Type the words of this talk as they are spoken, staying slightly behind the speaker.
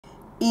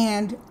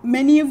And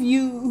many of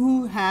you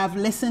who have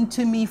listened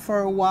to me for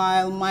a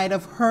while might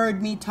have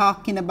heard me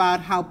talking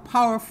about how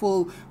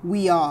powerful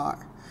we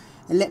are.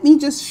 And let me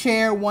just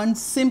share one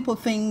simple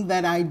thing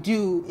that I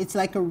do. It's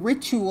like a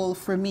ritual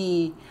for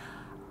me.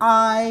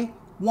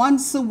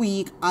 Once a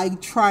week, I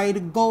try to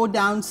go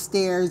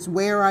downstairs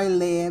where I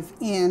live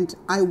and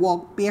I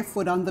walk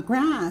barefoot on the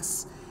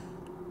grass,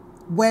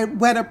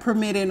 weather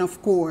permitting,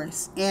 of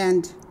course.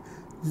 And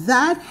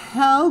that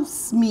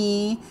helps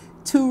me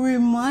to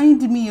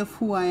remind me of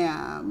who I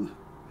am.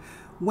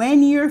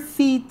 When your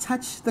feet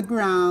touch the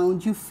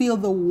ground, you feel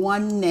the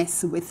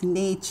oneness with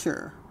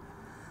nature.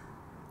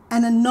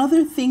 And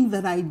another thing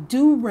that I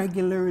do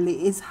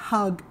regularly is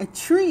hug a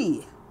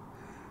tree.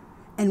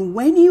 And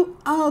when you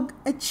hug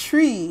a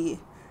tree,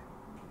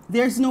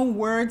 there's no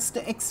words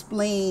to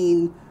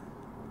explain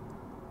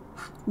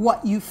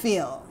what you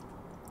feel.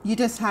 You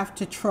just have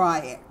to try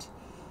it.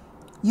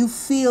 You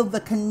feel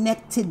the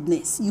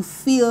connectedness. You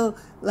feel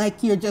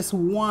like you're just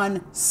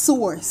one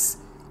source.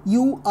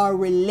 You are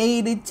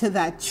related to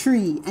that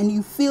tree and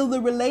you feel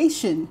the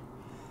relation.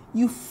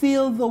 You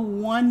feel the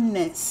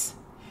oneness.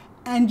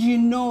 And you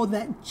know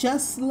that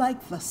just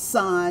like the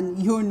sun,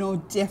 you're no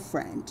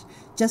different.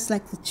 Just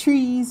like the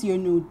trees, you're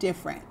no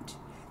different.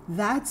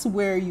 That's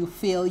where you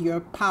feel your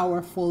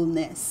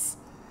powerfulness.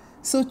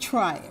 So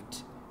try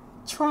it.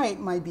 Try it,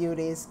 my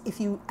beauties. If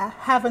you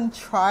haven't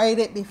tried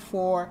it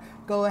before,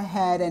 go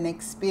ahead and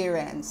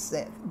experience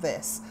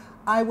this.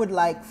 I would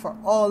like for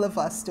all of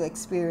us to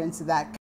experience that